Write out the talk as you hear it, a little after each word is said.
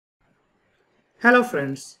Hello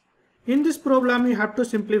friends, in this problem you have to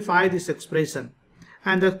simplify this expression,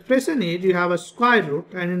 and the expression is you have a square root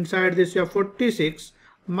and inside this you have 46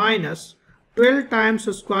 minus 12 times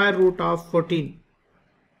the square root of 14.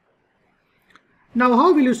 Now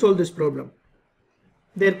how will you solve this problem?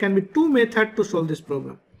 There can be two methods to solve this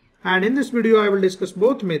problem, and in this video I will discuss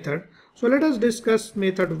both methods. So let us discuss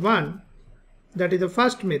method 1, that is the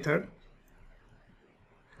first method.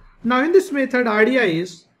 Now in this method idea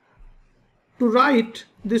is to write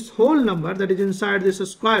this whole number that is inside this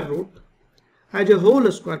square root as a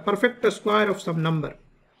whole square, perfect square of some number.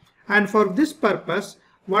 And for this purpose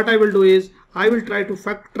what I will do is I will try to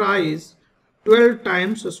factorize 12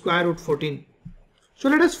 times square root 14. So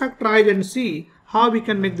let us factorize and see how we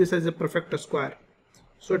can make this as a perfect square.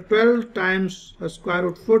 So 12 times square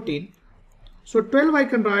root 14. So 12 I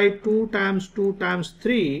can write 2 times 2 times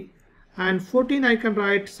 3, and 14 I can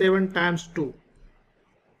write 7 times 2.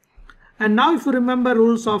 And now if you remember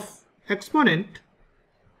rules of exponent,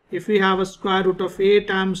 if we have a square root of a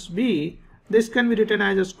times b, this can be written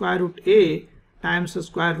as a square root a times a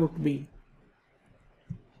square root b.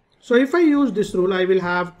 So if I use this rule, I will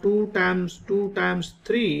have 2 times 2 times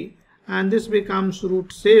 3, and this becomes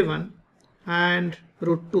root 7 and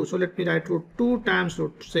root 2. So let me write root 2 times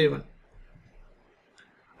root 7.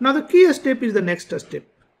 Now the key step is the next step.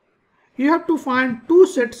 You have to find two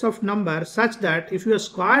sets of numbers such that if you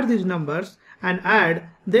square these numbers and add,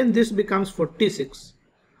 then this becomes 46.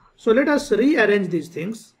 So let us rearrange these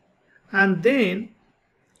things, and then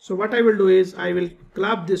so what I will do is I will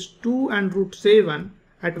club this 2 and root 7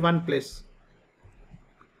 at one place.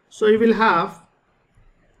 So you will have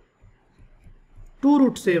 2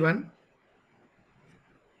 root 7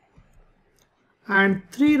 and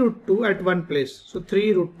 3 root 2 at one place. So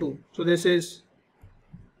 3 root 2. So this is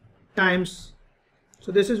times,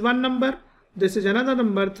 so this is one number, this is another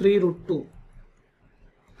number, 3 root 2.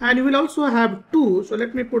 And you will also have 2, so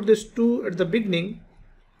let me put this 2 at the beginning.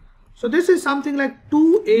 So this is something like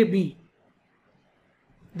 2ab.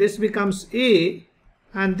 This becomes a,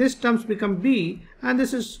 and this terms become b, and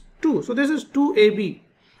this is 2. So this is 2ab.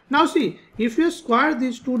 Now see, if you square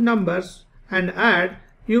these two numbers and add,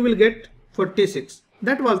 you will get 46.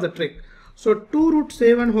 That was the trick. So 2 root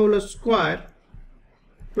 7 whole square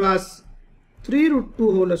plus 3 root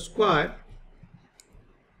 2 whole square.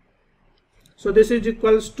 So this is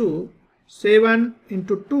equals to 7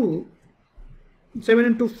 into 2, 7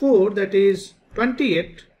 into 4, that is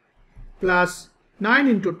 28, plus 9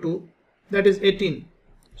 into 2, that is 18.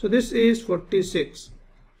 So this is 46.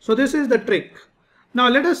 So this is the trick. Now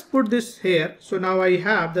let us put this here. So now I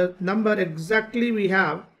have the number exactly we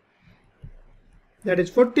have, that is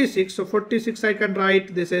 46. So 46 I can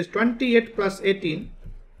write this as 28 plus 18.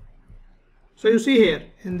 So you see here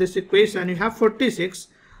in this equation you have 46.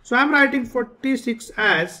 So I am writing 46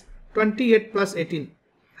 as 28 plus 18.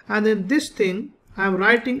 And then this thing I am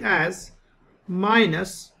writing as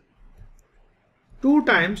minus 2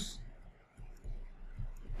 times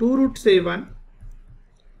 2 root 7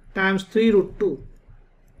 times 3 root 2.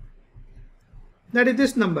 That is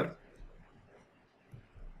this number.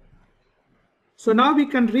 So now we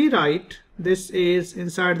can rewrite this is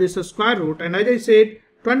inside this square root, and as I said,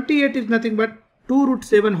 28 is nothing but 2 root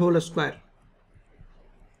 7 whole square.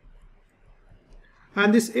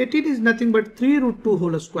 And this 18 is nothing but 3 root 2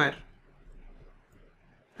 whole square.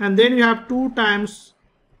 And then you have 2 times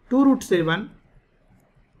 2 root 7.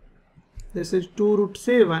 This is 2 root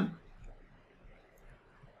 7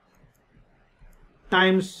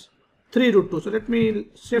 times 3 root 2. So let me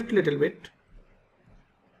shift a little bit.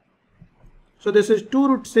 So this is 2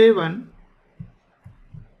 root 7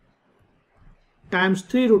 times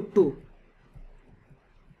 3 root 2.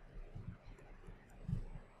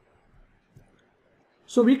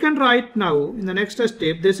 So we can write now in the next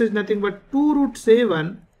step, this is nothing but 2 root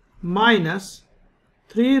 7 minus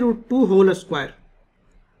 3 root 2 whole square.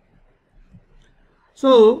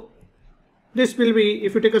 So this will be,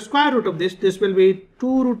 if you take a square root of this, this will be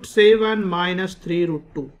 2 root 7 minus 3 root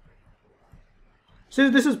 2.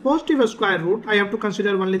 Since this is positive square root, I have to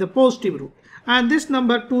consider only the positive root. And this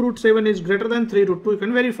number 2 root 7 is greater than 3 root 2. You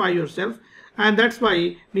can verify yourself. And that's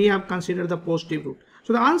why we have considered the positive root.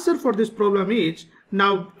 So the answer for this problem is,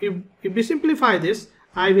 now if we simplify this,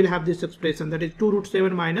 I will have this expression, that is 2 root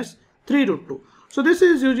 7 minus 3 root 2. So this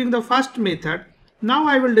is using the first method. Now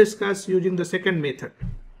I will discuss using the second method.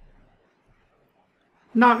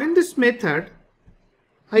 Now in this method,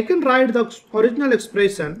 I can write the original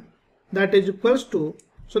expression, that is equals to,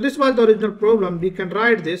 so this was the original problem, we can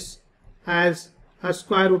write this as a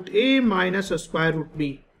square root a minus a square root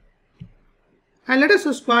b. And let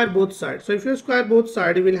us square both sides. So if you square both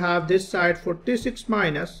sides, you will have this side 46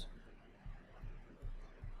 minus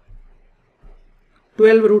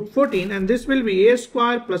 12 root 14, and this will be a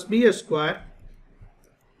square plus b square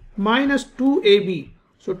minus 2ab.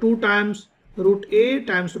 So 2 times root a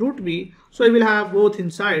times root b. So you will have both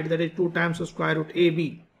inside, that is 2 times the square root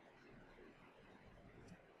ab.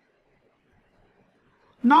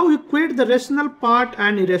 Now equate the rational part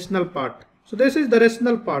and irrational part. So this is the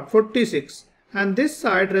rational part 46, and this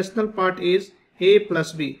side rational part is a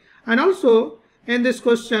plus b. And also in this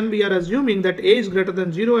question we are assuming that a is greater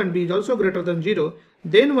than 0 and b is also greater than 0.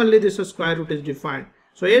 Then only this square root is defined.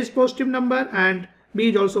 So a is positive number and b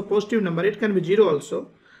is also positive number. It can be 0 also.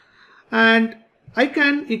 And I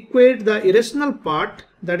can equate the irrational part,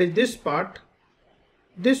 that is this part.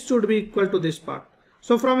 This should be equal to this part.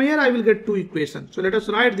 So from here I will get two equations. So let us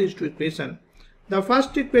write these two equations. The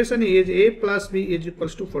first equation is a plus b is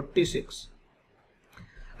equals to 46.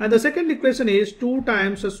 And the second equation is 2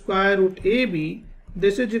 times a square root ab.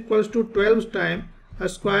 This is equals to 12 times a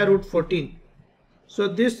square root 14. So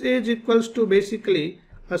this is equals to basically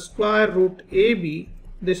a square root ab.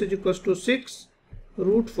 This is equals to 6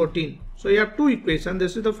 root 14. So you have two equations.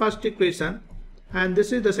 This is the first equation and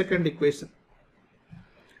this is the second equation.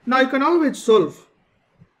 Now you can always solve.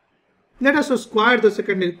 Let us square the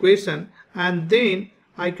second equation and then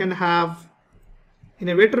I can have in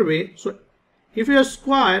a better way. So if you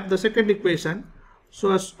square the second equation,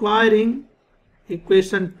 so squaring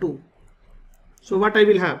equation 2. So what I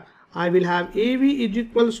will have? I will have AB is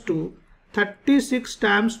equals to 36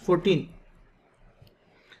 times 14.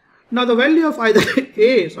 Now the value of either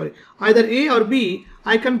A or B,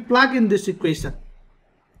 I can plug in this equation.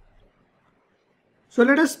 So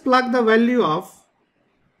let us plug the value of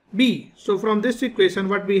B. So from this equation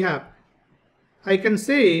what we have? I can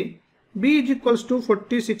say B is equals to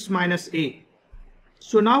 46 minus A.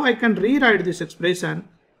 So now I can rewrite this expression.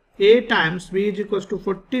 A times B is equals to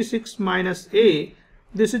 46 minus A.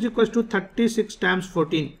 This is equals to 36 times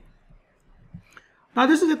 14. Now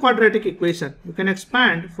this is a quadratic equation. You can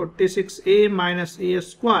expand 46a minus a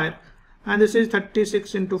square, and this is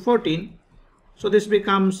 36 into 14. So this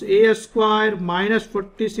becomes a square minus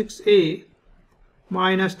 46a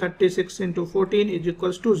minus 36 into 14 is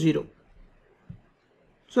equals to 0.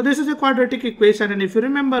 So this is a quadratic equation, and if you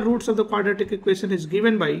remember, roots of the quadratic equation is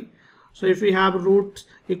given by, so if we have root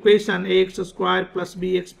equation ax square plus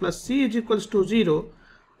bx plus c is equals to 0,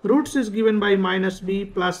 roots is given by minus b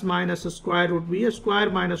plus minus square root b square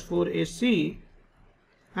minus 4ac,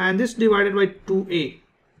 and this divided by 2a.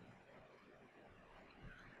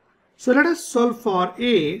 So let us solve for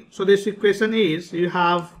a. So this equation is, you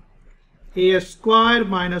have a square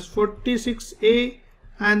minus 46a,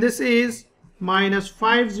 and this is minus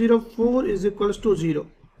 504 is equals to 0.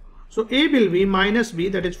 So a will be minus b,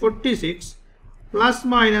 that is 46, plus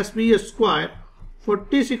minus b square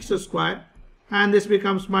 46 square, and this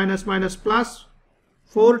becomes minus minus plus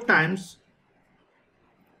 4 times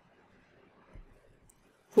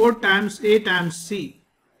a times c.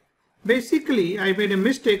 Basically I made a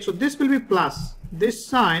mistake, so this will be plus. This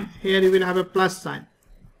sign here you will have a plus sign.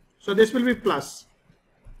 So this will be plus.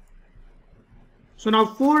 So now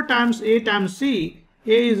 4 times a times c,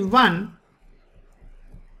 a is 1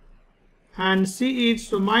 and c is,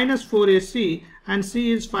 so minus 4ac, and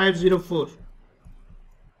c is 504.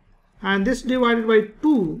 And this divided by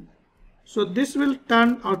 2, so this will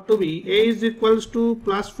turn out to be a is equals to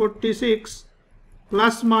plus 46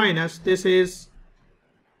 plus minus, this is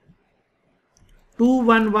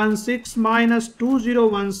 2116 minus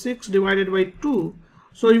 2016 divided by 2.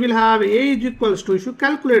 So you will have a is equals to, if you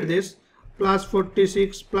calculate this, plus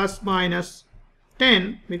 46 plus minus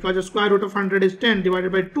 10, because the square root of 100 is 10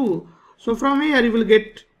 divided by 2. So from here you will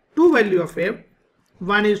get two value of a.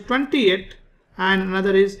 One is 28 and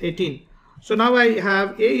another is 18. So now I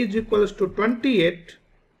have a is equals to 28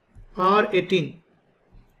 or 18.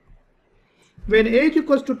 When a is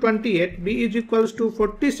equals to 28, b is equals to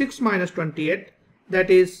 46 minus 28, that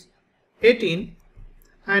is 18.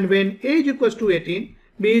 And when a is equals to 18,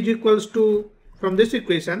 b is equals to, from this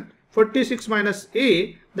equation, 46 minus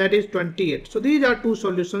a, that is 28. So these are two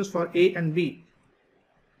solutions for a and b.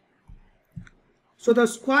 So the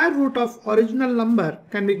square root of original number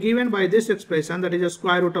can be given by this expression, that is a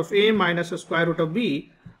square root of a minus a square root of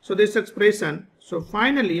b. So this expression, so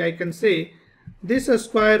finally I can say this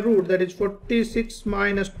square root, that is 46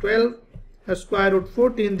 minus 12 a square root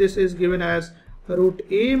 14, this is given as root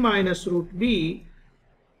a minus root b.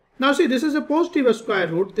 Now see, this is a positive square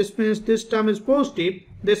root. This means this term is positive.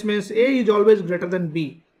 This means a is always greater than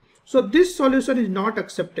b. So this solution is not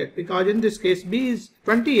accepted, because in this case b is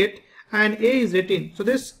 28 and A is 18. So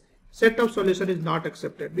this set of solution is not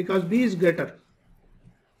accepted because B is greater.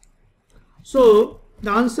 So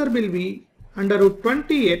the answer will be under root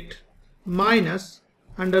 28 minus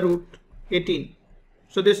under root 18.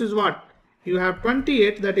 So this is what? You have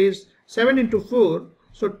 28, that is 7 into 4.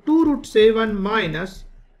 So 2 root 7 minus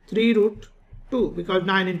 3 root 2, because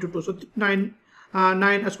 9 into 2. So 9,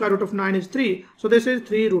 square root of 9 is 3. So this is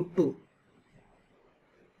 3 root 2.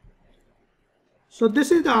 So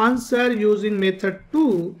this is the answer using method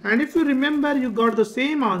 2. And if you remember, you got the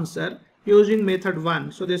same answer using method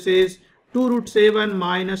 1. So this is 2 root 7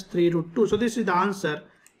 minus 3 root 2. So this is the answer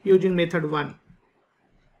using method 1.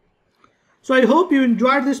 So I hope you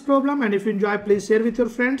enjoyed this problem, and if you enjoy, please share with your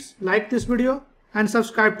friends, like this video and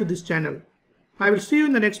subscribe to this channel. I will see you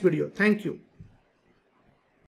in the next video. Thank you.